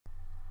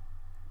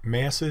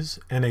Masses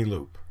and a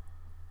loop.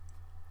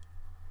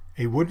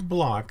 A wooden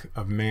block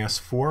of mass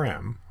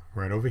 4m,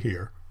 right over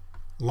here,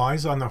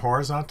 lies on the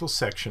horizontal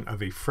section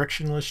of a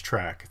frictionless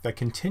track that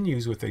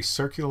continues with a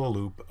circular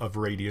loop of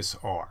radius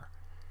r.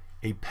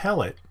 A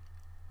pellet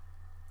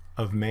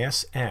of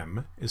mass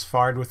m is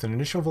fired with an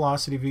initial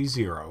velocity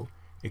v0.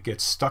 It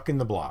gets stuck in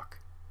the block.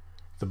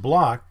 The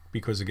block,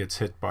 because it gets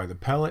hit by the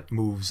pellet,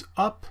 moves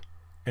up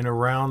and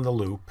around the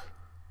loop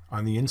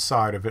on the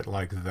inside of it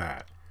like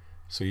that.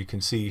 So you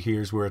can see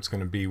here's where it's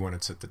going to be when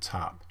it's at the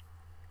top.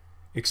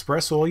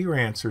 Express all your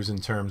answers in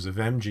terms of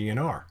mg and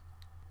r.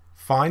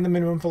 Find the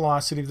minimum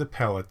velocity of the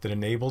pellet that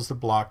enables the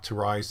block to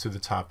rise to the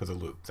top of the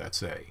loop.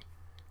 That's A.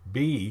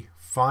 B.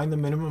 Find the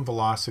minimum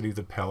velocity of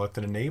the pellet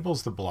that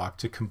enables the block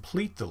to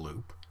complete the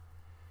loop.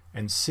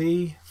 And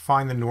C.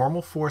 Find the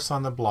normal force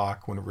on the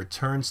block when it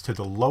returns to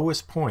the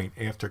lowest point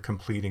after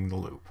completing the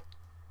loop.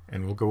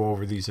 And we'll go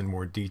over these in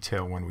more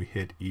detail when we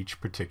hit each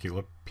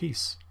particular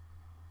piece.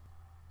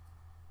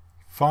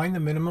 Find the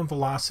minimum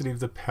velocity of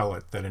the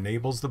pellet that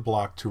enables the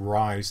block to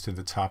rise to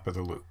the top of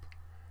the loop.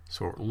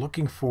 So what we're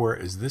looking for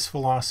is this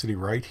velocity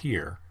right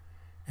here.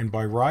 And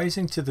by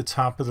rising to the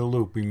top of the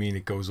loop, we mean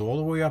it goes all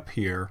the way up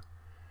here.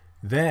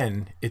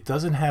 Then it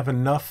doesn't have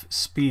enough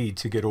speed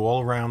to get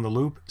all around the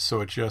loop, so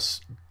it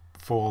just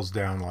falls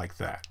down like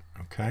that.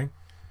 Okay?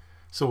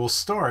 So we'll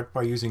start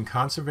by using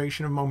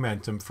conservation of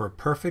momentum for a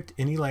perfect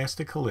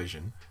inelastic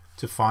collision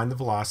to find the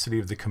velocity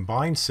of the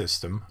combined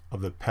system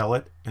of the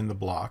pellet and the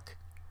block.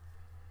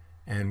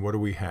 And what do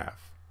we have?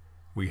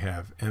 We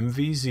have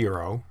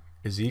mv0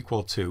 is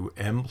equal to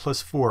m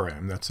plus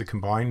 4m, that's the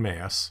combined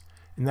mass,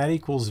 and that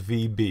equals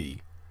vb.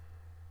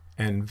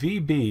 And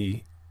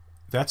vb,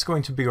 that's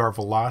going to be our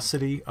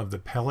velocity of the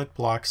pellet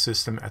block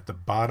system at the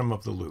bottom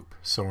of the loop.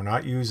 So we're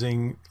not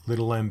using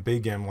little m,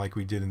 big M like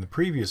we did in the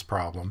previous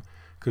problem,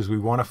 because we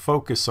want to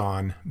focus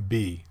on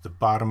b, the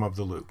bottom of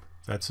the loop.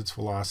 That's its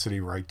velocity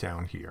right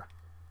down here.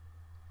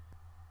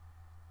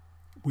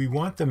 We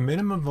want the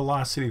minimum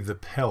velocity of the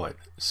pellet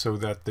so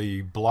that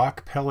the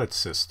block pellet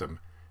system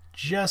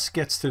just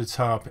gets to the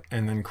top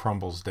and then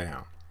crumbles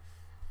down.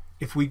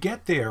 If we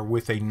get there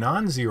with a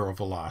non-zero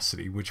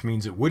velocity, which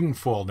means it wouldn't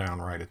fall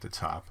down right at the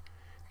top,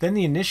 then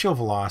the initial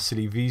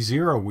velocity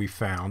v0 we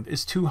found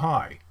is too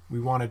high. We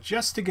want it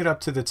just to get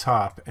up to the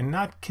top and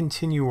not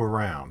continue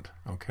around,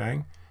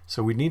 okay?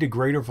 So we need a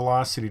greater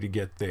velocity to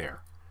get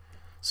there.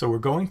 So we're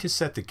going to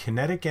set the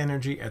kinetic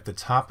energy at the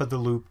top of the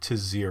loop to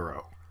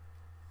 0.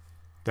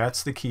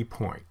 That's the key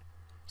point.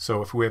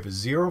 So if we have a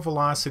 0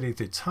 velocity at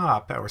the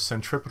top, our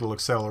centripetal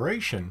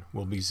acceleration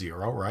will be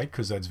 0, right?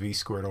 Because that's v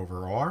squared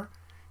over r.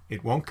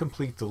 It won't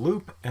complete the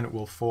loop and it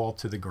will fall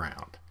to the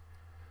ground.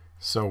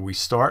 So we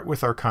start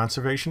with our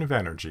conservation of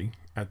energy.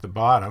 At the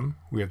bottom,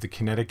 we have the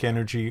kinetic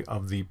energy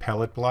of the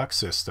pellet block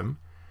system.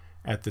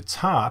 At the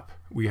top,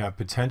 we have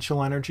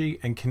potential energy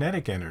and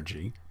kinetic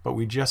energy, but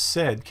we just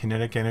said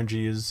kinetic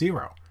energy is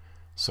 0.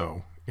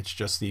 So it's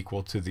just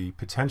equal to the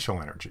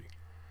potential energy.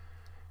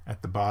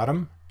 At the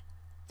bottom,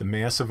 the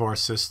mass of our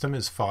system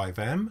is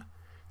 5m,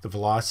 the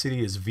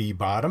velocity is v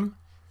bottom,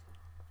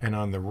 and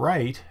on the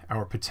right,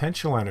 our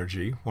potential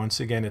energy, once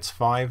again it's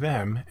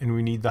 5m, and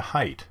we need the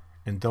height.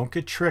 And don't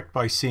get tricked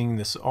by seeing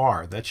this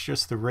r, that's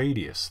just the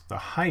radius. The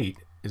height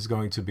is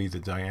going to be the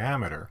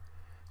diameter,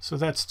 so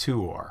that's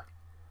 2r.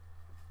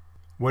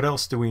 What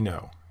else do we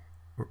know?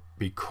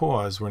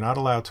 Because we're not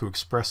allowed to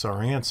express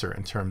our answer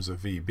in terms of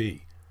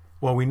vb.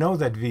 Well, we know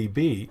that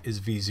vb is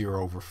v0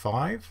 over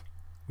 5.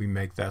 We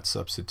make that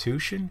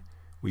substitution,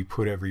 we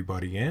put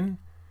everybody in,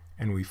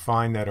 and we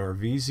find that our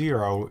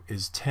v0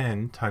 is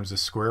 10 times the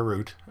square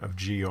root of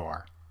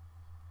gr.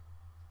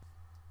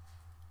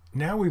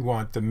 Now we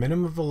want the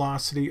minimum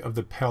velocity of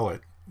the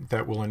pellet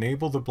that will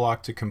enable the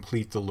block to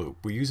complete the loop.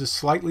 We use a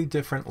slightly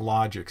different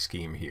logic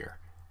scheme here.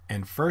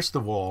 And first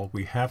of all,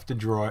 we have to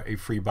draw a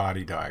free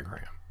body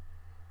diagram.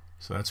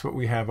 So that's what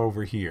we have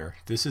over here.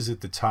 This is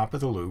at the top of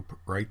the loop,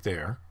 right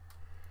there.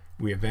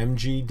 We have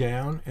mg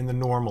down and the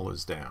normal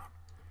is down.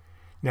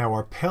 Now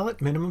our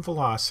pellet minimum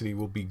velocity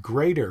will be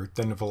greater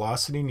than the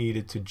velocity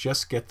needed to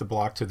just get the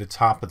block to the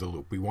top of the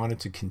loop. We want it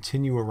to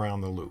continue around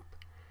the loop.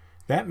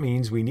 That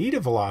means we need a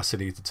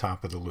velocity at the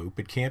top of the loop.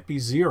 It can't be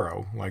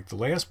 0 like the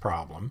last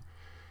problem.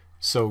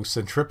 So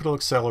centripetal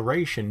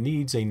acceleration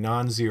needs a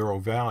non-zero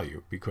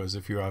value, because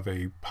if you have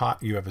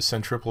a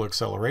centripetal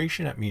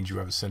acceleration, that means you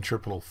have a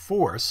centripetal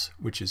force,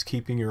 which is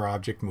keeping your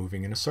object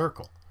moving in a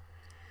circle.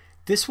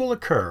 This will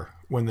occur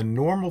when the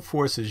normal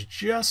force is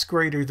just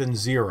greater than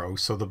 0,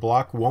 so the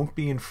block won't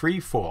be in free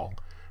fall,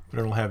 but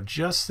it'll have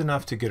just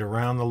enough to get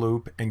around the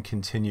loop and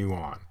continue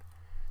on.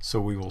 So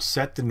we will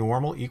set the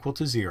normal equal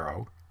to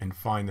 0 and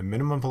find the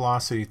minimum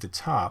velocity at the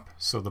top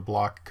so the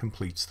block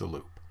completes the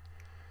loop.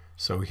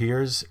 So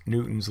here's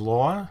Newton's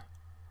law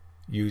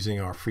using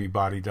our free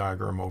body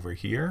diagram over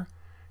here.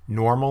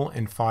 Normal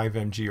and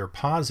 5mg are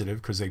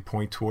positive because they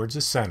point towards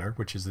the center,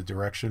 which is the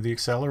direction of the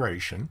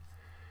acceleration.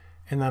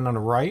 And then on the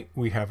right,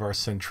 we have our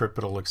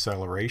centripetal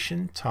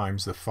acceleration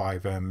times the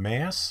 5m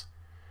mass.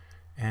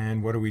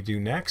 And what do we do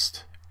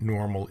next?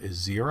 Normal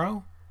is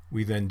 0.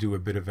 We then do a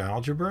bit of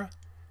algebra,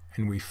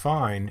 and we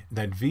find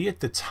that v at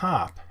the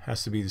top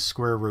has to be the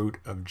square root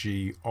of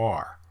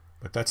gr.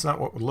 But that's not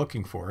what we're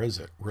looking for, is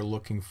it? We're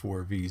looking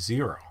for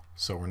v0,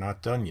 so we're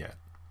not done yet.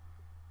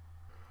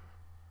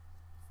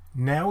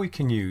 Now we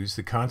can use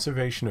the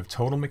conservation of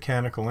total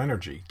mechanical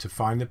energy to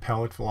find the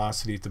pellet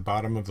velocity at the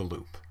bottom of the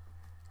loop.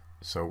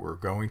 So we're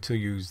going to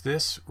use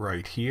this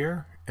right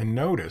here, and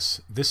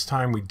notice this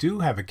time we do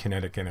have a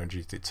kinetic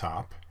energy at the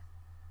top,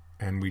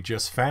 and we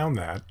just found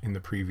that in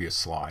the previous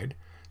slide.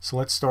 So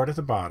let's start at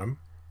the bottom.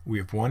 We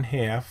have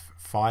 1/2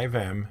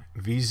 5m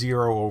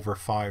v0 over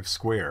 5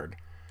 squared.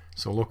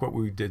 So look what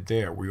we did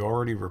there. We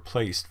already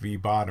replaced v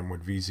bottom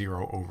with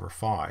v0 over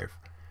 5.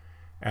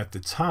 At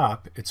the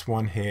top, it's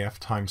 1/2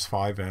 times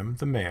 5m,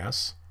 the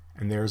mass,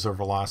 and there's our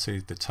velocity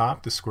at the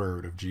top, the square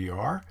root of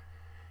gr.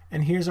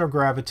 And here's our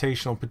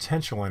gravitational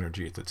potential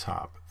energy at the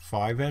top,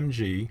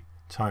 5mg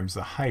times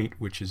the height,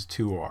 which is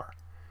 2r.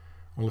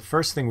 Well, the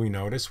first thing we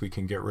notice, we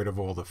can get rid of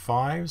all the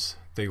 5's.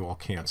 They all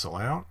cancel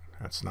out.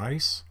 That's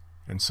nice.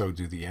 And so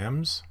do the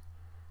m's.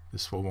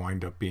 This will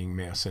wind up being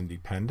mass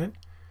independent.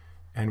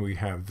 And we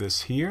have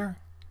this here.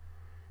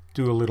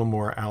 Do a little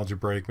more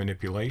algebraic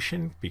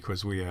manipulation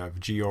because we have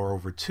gr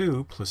over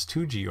 2 plus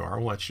 2gr.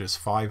 Well, that's just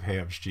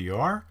 5/2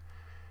 gr.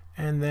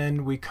 And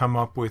then we come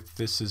up with,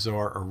 this is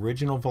our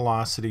original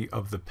velocity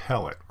of the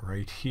pellet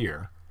right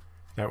here.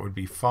 That would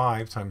be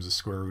 5 times the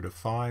square root of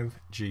 5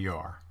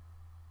 gr.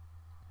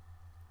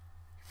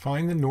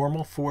 Find the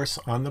normal force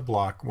on the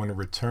block when it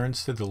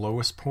returns to the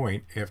lowest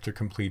point after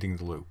completing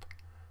the loop.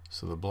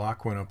 So the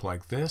block went up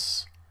like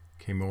this,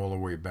 came all the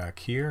way back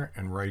here,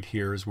 and right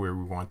here is where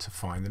we want to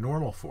find the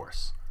normal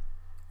force.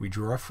 We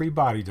draw a free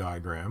body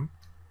diagram.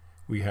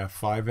 We have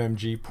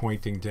 5mg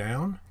pointing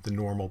down, the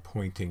normal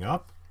pointing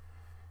up.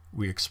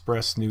 We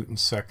express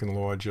Newton's second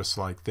law just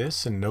like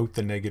this, and note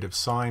the negative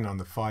sign on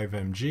the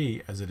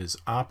 5mg as it is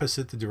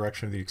opposite the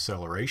direction of the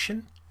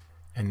acceleration.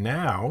 And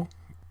now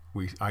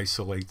we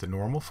isolate the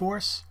normal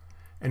force,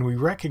 and we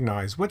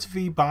recognize what's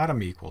v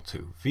bottom equal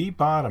to. V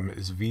bottom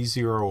is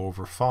v0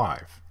 over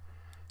 5.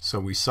 So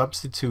we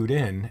substitute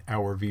in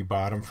our v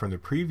bottom from the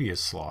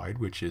previous slide,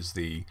 which is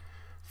the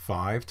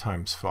 5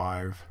 times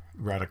 5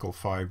 radical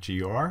 5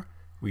 gr.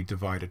 We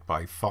divide it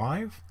by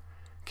 5,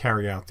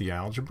 carry out the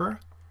algebra,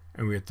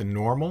 and we get the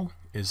normal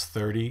is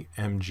 30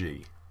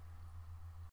 mg.